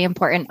it's really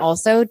important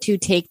also to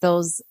take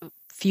those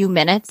few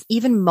minutes,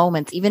 even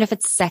moments, even if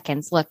it's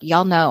seconds. Look,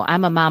 y'all know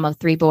I'm a mom of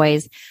 3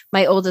 boys.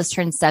 My oldest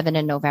turned 7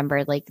 in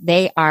November. Like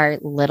they are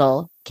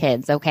little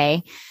kids.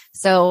 Okay.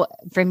 So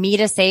for me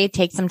to say,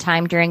 take some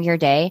time during your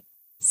day,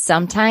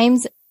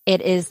 sometimes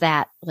it is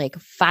that like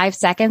 5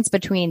 seconds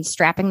between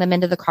strapping them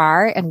into the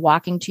car and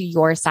walking to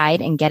your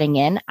side and getting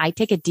in. I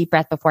take a deep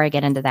breath before I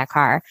get into that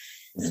car,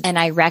 and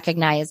I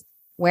recognize,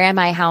 where am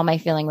I? How am I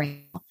feeling right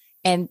now?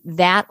 And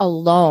that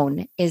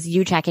alone is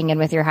you checking in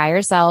with your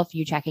higher self,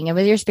 you checking in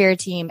with your spirit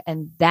team.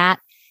 And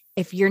that,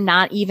 if you're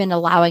not even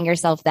allowing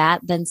yourself that,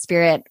 then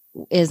spirit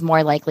is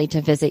more likely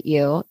to visit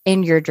you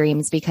in your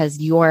dreams, because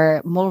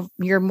you're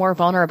more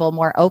vulnerable,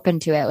 more open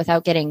to it.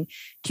 Without getting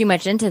too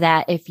much into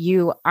that, if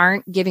you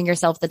aren't giving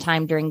yourself the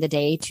time during the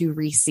day to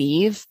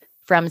receive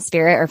from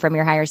spirit or from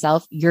your higher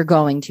self, you're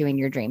going to in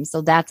your dreams.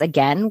 So that's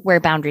again where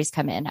boundaries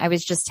come in. I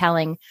was just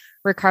telling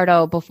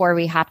Ricardo before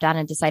we hopped on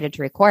and decided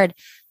to record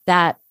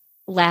that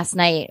last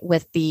night,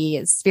 with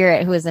the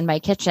spirit who was in my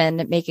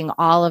kitchen making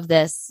all of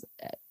this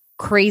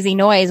crazy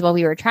noise while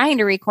we were trying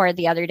to record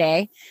the other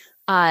day,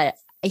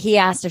 he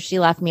asked if she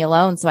left me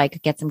alone so I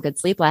could get some good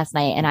sleep last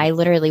night. And I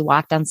literally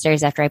walked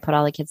downstairs after I put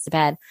all the kids to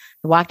bed.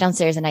 I walked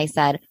downstairs and I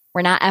said,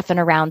 we're not effing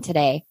around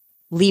today.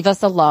 Leave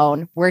us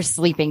alone. We're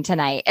sleeping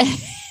tonight.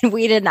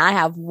 We did not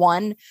have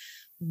one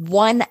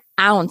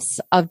ounce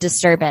of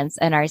disturbance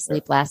in our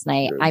sleep last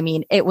night. I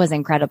mean, it was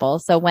incredible.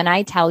 So when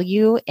I tell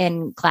you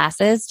in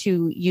classes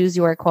to use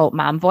your quote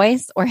mom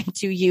voice, or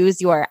to use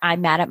your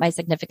I'm mad at my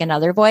significant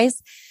other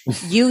voice,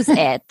 use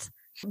it,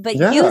 but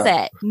use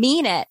it,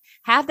 mean it,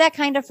 have that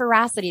kind of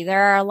ferocity.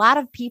 There are a lot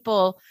of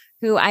people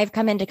who I've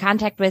come into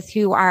contact with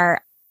who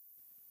are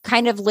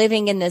kind of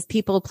living in this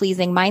people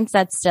pleasing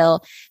mindset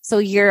still. So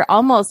you're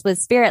almost with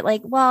spirit,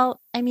 like, well,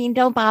 I mean,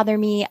 don't bother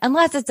me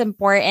unless it's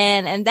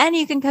important. And then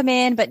you can come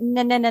in, but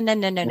no.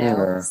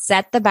 Yeah.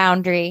 Set the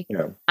boundary.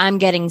 Yeah. I'm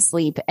getting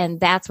sleep. And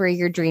that's where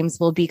your dreams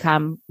will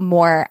become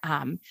more,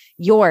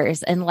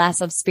 yours and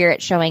less of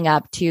spirit showing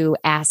up to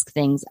ask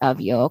things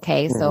of you.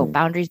 Okay. So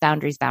boundaries.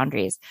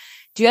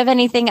 Do you have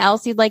anything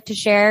else you'd like to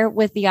share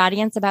with the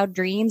audience about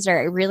dreams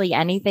or really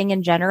anything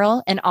in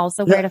general, and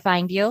also where to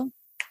find you?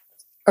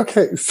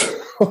 Okay.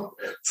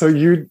 So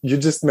you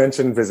just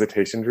mentioned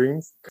visitation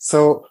dreams.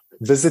 So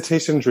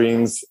visitation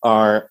dreams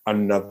are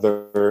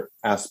another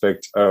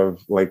aspect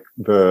of like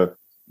the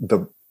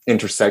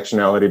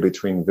intersectionality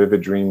between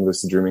vivid dream,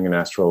 lucid dreaming, and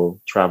astral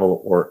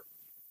travel, or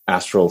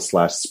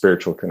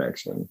astral/spiritual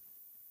connection.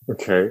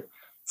 Okay.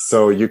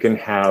 So you can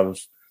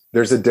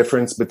there's a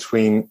difference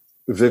between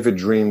vivid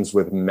dreams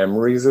with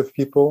memories of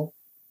people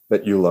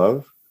that you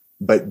love,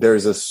 but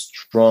there's a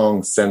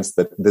strong sense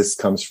that this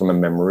comes from a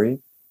memory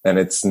and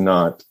it's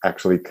not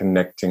actually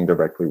connecting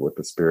directly with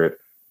the spirit.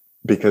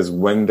 Because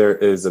when there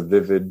is a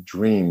vivid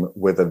dream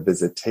with a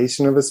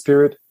visitation of a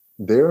spirit,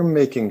 they're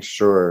making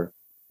sure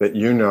that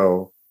you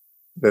know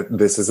that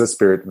this is a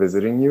spirit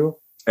visiting you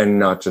and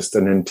not just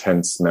an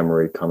intense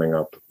memory coming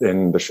up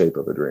in the shape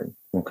of a dream.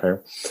 Okay.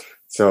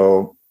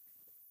 So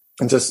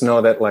just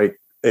know that like,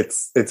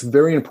 it's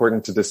very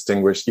important to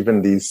distinguish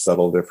even these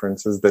subtle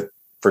differences, that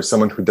for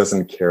someone who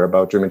doesn't care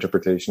about dream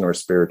interpretation or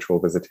spiritual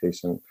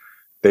visitation,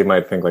 they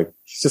might think like,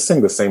 he's just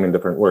saying the same in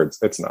different words.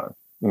 It's not.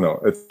 No,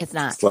 it's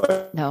not. It's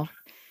like, no,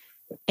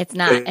 it's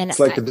not. It's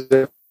like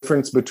the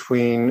difference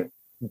between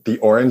the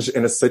orange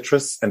in a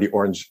citrus and the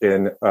orange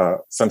in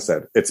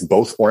sunset. It's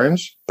both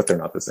orange, but they're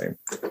not the same.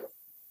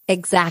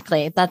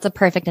 Exactly. That's a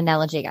perfect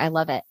analogy. I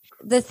love it.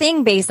 The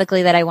thing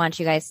basically that I want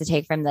you guys to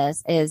take from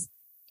this is,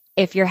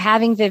 if you're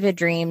having vivid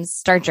dreams,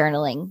 start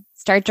journaling,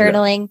 start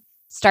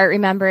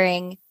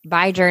remembering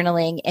by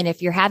journaling. And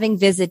if you're having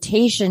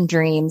visitation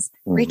dreams,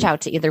 reach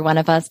out to either one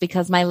of us,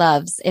 because my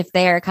loves, if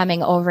they are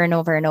coming over and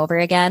over and over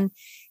again,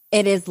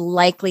 it is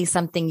likely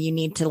something you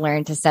need to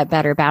learn to set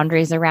better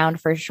boundaries around,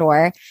 for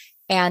sure.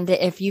 And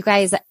if you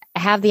guys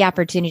have the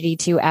opportunity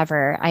to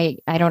ever, I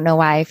don't know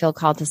why I feel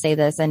called to say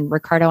this. And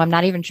Ricardo, I'm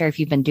not even sure if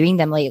you've been doing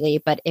them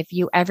lately, but if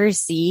you ever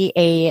see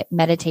a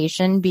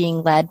meditation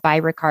being led by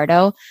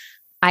Ricardo,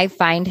 I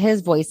find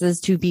his voices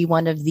to be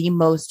one of the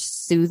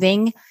most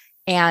soothing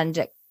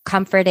and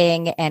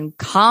comforting and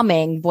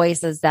calming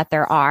voices that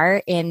there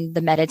are in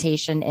the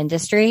meditation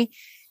industry.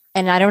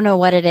 And I don't know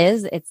what it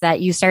is. It's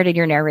that you started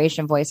your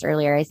narration voice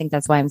earlier. I think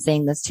that's why I'm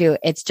saying this too.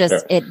 It's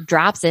just, it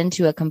drops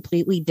into a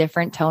completely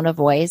different tone of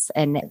voice,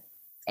 and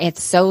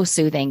it's so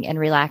soothing and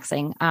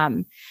relaxing.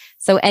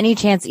 So any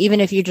chance, even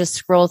if you just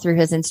scroll through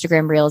his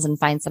Instagram reels and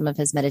find some of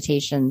his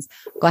meditations,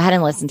 go ahead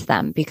and listen to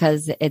them,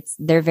 because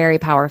they're very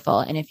powerful.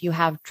 And if you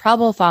have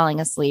trouble falling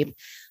asleep,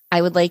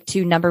 I would like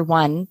to, number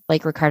one,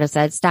 like Ricardo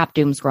said, stop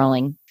doom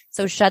scrolling.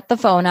 So shut the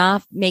phone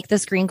off, make the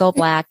screen go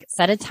black,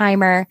 set a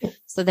timer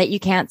so that you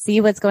can't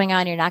see what's going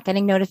on. You're not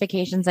getting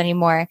notifications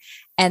anymore.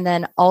 And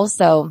then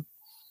also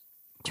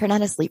turn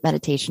on a sleep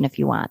meditation if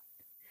you want.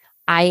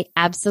 I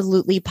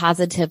absolutely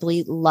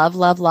positively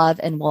love,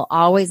 and will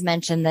always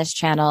mention this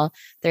channel.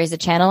 There's a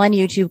channel on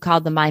YouTube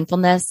called the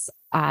mindfulness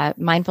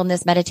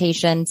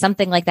meditation,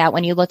 something like that.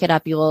 When you look it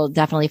up, you will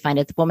definitely find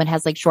it. The woman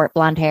has like short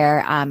blonde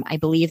hair. I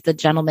believe the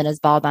gentleman is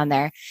bald on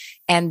there,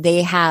 and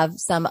they have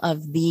some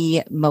of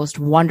the most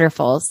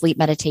wonderful sleep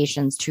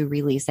meditations to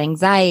release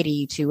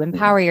anxiety, to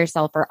empower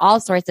yourself, or all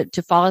sorts of,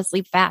 to fall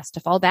asleep fast,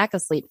 to fall back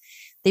asleep.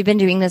 They've been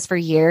doing this for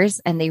years,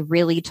 and they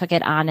really took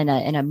it on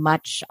in a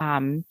much,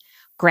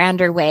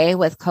 grander way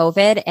with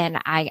COVID. And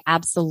I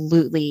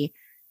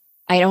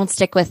don't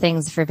stick with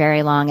things for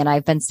very long. And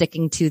I've been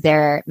sticking to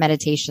their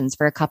meditations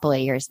for a couple of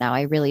years now.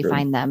 I really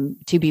find them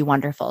to be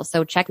wonderful.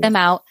 So check them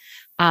out.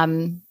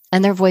 And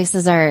their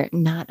voices are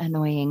not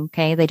annoying.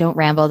 Okay. They don't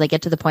ramble. They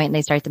get to the point and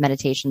they start the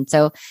meditation.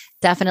 So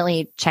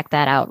definitely check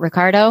that out.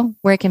 Ricardo,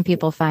 where can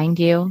people find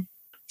you?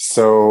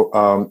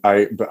 So,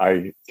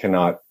 I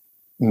cannot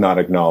not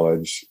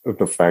acknowledge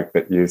the fact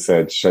that you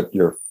said, shut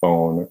your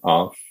phone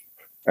off.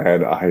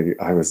 And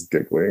I was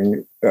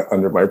giggling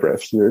under my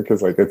breath here,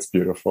 because like, it's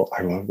beautiful.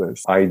 I love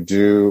this. I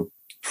do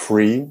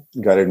free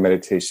guided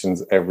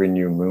meditations every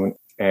new moon.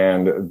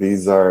 And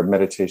these are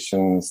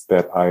meditations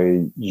that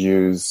I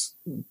use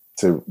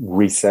to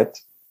reset,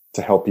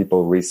 to help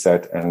people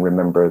reset and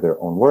remember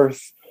their own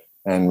worth,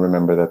 and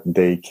remember that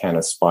they can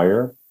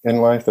aspire in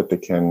life, that they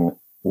can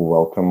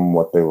welcome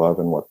what they love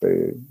and what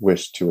they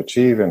wish to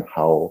achieve and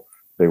how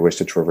they wish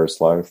to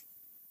traverse life.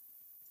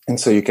 And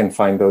so you can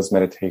find those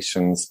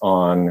meditations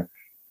on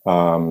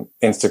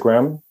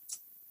Instagram,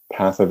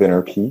 Path of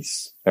Inner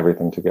Peace,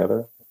 everything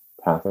together,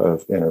 Path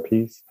of Inner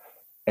Peace.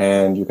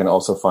 And you can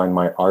also find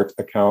my art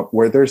account,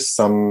 where there's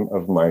some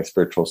of my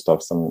spiritual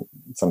stuff,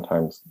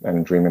 sometimes,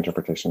 and dream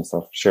interpretation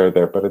stuff shared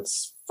there, but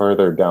it's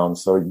further down.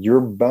 So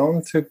you're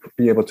bound to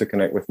be able to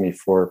connect with me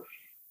for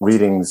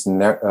readings,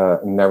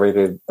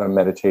 narrated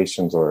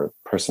meditations, or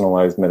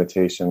personalized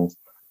meditations.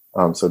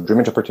 So dream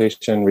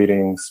interpretation,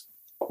 readings,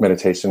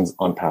 meditations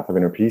on Path of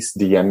Inner Peace.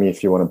 DM me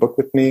if you want to book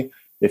with me,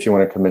 if you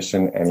want to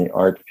commission any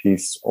art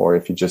piece, or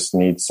if you just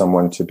need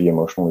someone to be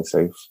emotionally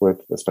safe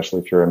with,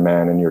 especially if you're a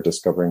man and you're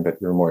discovering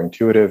that you're more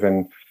intuitive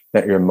and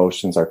that your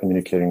emotions are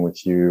communicating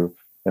with you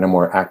in a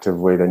more active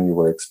way than you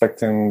were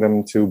expecting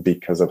them to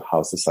because of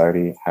how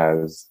society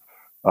has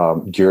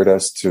geared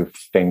us to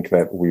think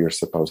that we are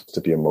supposed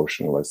to be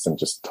emotionless and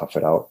just tough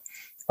it out.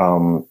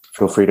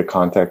 Feel free to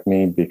contact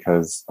me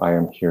because I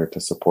am here to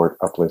support,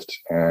 uplift,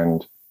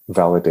 and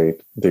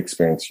validate the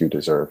experience you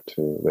deserve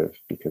to live,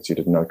 because you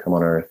did not come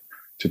on earth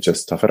to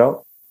just tough it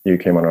out. You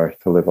came on earth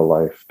to live a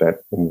life that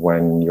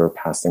when your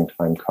passing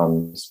time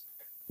comes,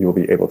 you will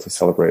be able to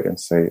celebrate and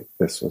say,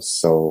 this was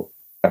so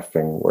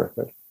effing worth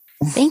it.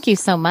 Thank you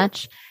so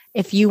much.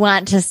 If you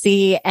want to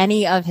see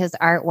any of his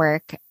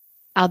artwork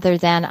other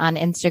than on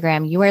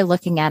Instagram, you are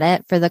looking at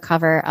it for the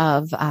cover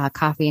of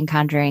Coffee and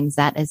Conjurings.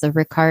 That is a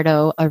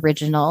Ricardo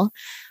original,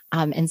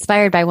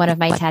 inspired by one of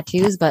my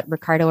tattoos, but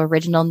Ricardo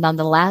original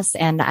nonetheless.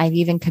 And I've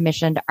even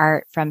commissioned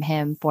art from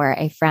him for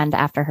a friend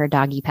after her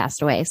doggy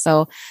passed away.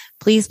 So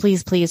please,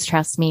 please, please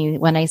trust me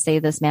when I say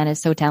this man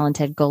is so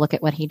talented. Go look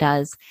at what he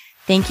does.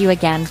 Thank you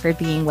again for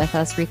being with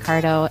us,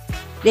 Ricardo.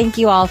 Thank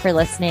you all for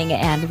listening,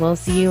 and we'll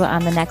see you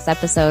on the next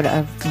episode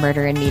of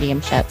Murder and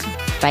Mediumship.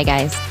 Bye,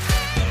 guys.